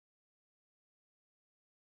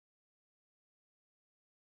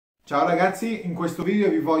Ciao ragazzi, in questo video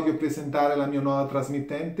vi voglio presentare la mia nuova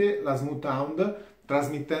trasmittente, la Hound,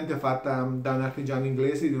 trasmittente fatta da un artigiano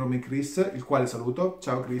inglese di nome Chris, il quale saluto.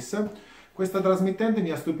 Ciao Chris. Questa trasmittente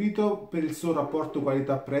mi ha stupito per il suo rapporto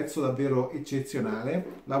qualità-prezzo davvero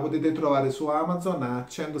eccezionale. La potete trovare su Amazon a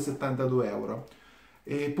 172 euro.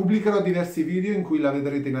 E pubblicherò diversi video in cui la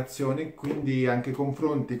vedrete in azione, quindi anche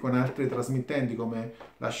confronti con altre trasmittenti come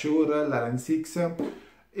la Shure, la Line 6.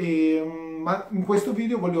 Ma in questo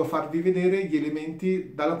video volevo farvi vedere gli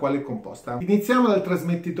elementi dalla quale è composta. Iniziamo dal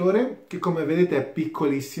trasmettitore, che come vedete è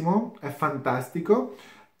piccolissimo, è fantastico.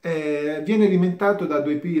 Viene alimentato da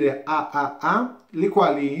due pile AAA, le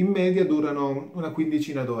quali in media durano una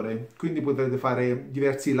quindicina d'ore, quindi potrete fare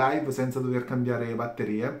diversi live senza dover cambiare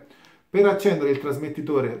batterie. Per accendere il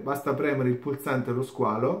trasmettitore basta premere il pulsante allo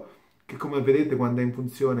squalo, che come vedete quando è in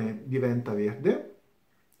funzione diventa verde,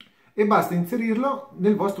 e basta inserirlo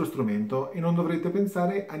nel vostro strumento e non dovrete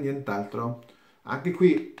pensare a nient'altro. Anche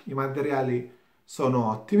qui i materiali sono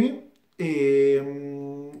ottimi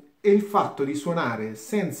e il fatto di suonare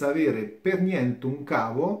senza avere per niente un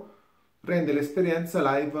cavo rende l'esperienza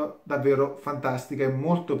live davvero fantastica e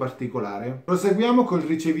molto particolare. Proseguiamo col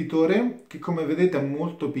ricevitore, che come vedete è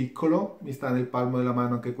molto piccolo, mi sta nel palmo della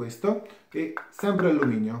mano anche questo, e sempre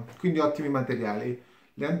alluminio, quindi ottimi materiali.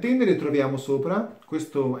 Le antenne le troviamo sopra,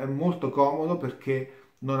 questo è molto comodo perché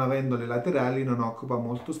non avendo le laterali non occupa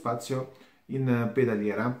molto spazio in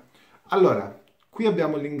pedaliera. Allora, qui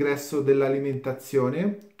abbiamo l'ingresso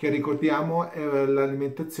dell'alimentazione, che ricordiamo è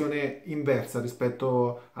l'alimentazione inversa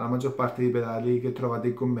rispetto alla maggior parte dei pedali che trovate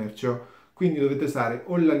in commercio. Quindi dovete usare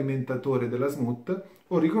o l'alimentatore della Smooth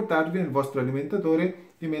o ricordarvi nel vostro alimentatore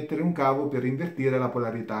di mettere un cavo per invertire la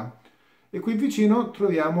polarità. E qui vicino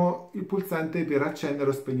troviamo il pulsante per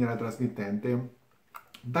accendere o spegnere la trasmittente.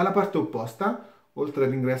 Dalla parte opposta, oltre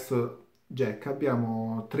all'ingresso jack,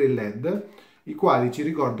 abbiamo tre LED, i quali ci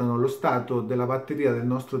ricordano lo stato della batteria del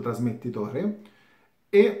nostro trasmettitore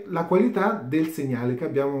e la qualità del segnale che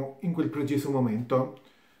abbiamo in quel preciso momento.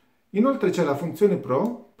 Inoltre c'è la funzione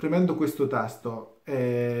Pro. Premendo questo tasto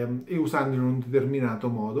e usando in un determinato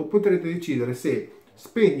modo potrete decidere se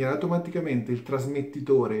spegnere automaticamente il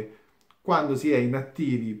trasmettitore quando si è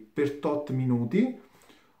inattivi per tot minuti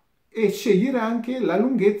e scegliere anche la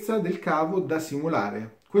lunghezza del cavo da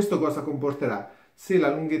simulare. Questo cosa comporterà? Se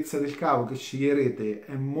la lunghezza del cavo che sceglierete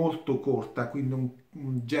è molto corta, quindi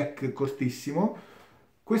un jack cortissimo,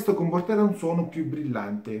 questo comporterà un suono più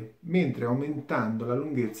brillante, mentre aumentando la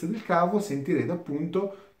lunghezza del cavo sentirete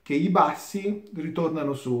appunto che i bassi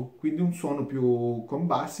ritornano su, quindi un suono più con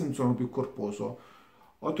bassi, un suono più corposo.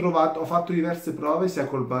 Ho fatto diverse prove sia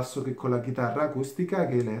col basso che con la chitarra acustica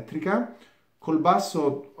che elettrica. Col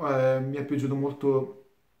basso mi è piaciuto molto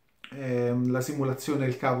la simulazione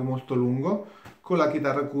del cavo molto lungo, con la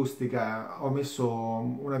chitarra acustica ho messo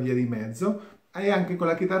una via di mezzo e anche con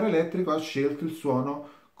la chitarra elettrica ho scelto il suono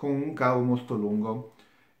con un cavo molto lungo.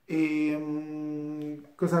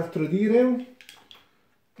 Cos'altro dire?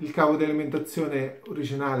 Il cavo di alimentazione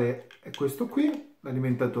originale è questo qui,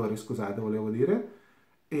 l'alimentatore scusate volevo dire.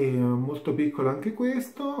 È molto piccolo anche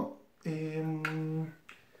questo e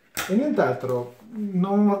nient'altro,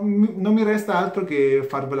 non mi resta altro che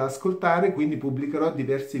farvela ascoltare, quindi pubblicherò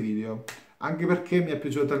diversi video, anche perché mi è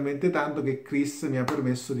piaciuto talmente tanto che Chris mi ha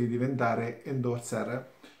permesso di diventare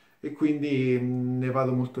endorser e quindi ne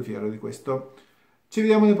vado molto fiero di questo. Ci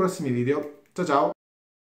vediamo nei prossimi video, ciao ciao!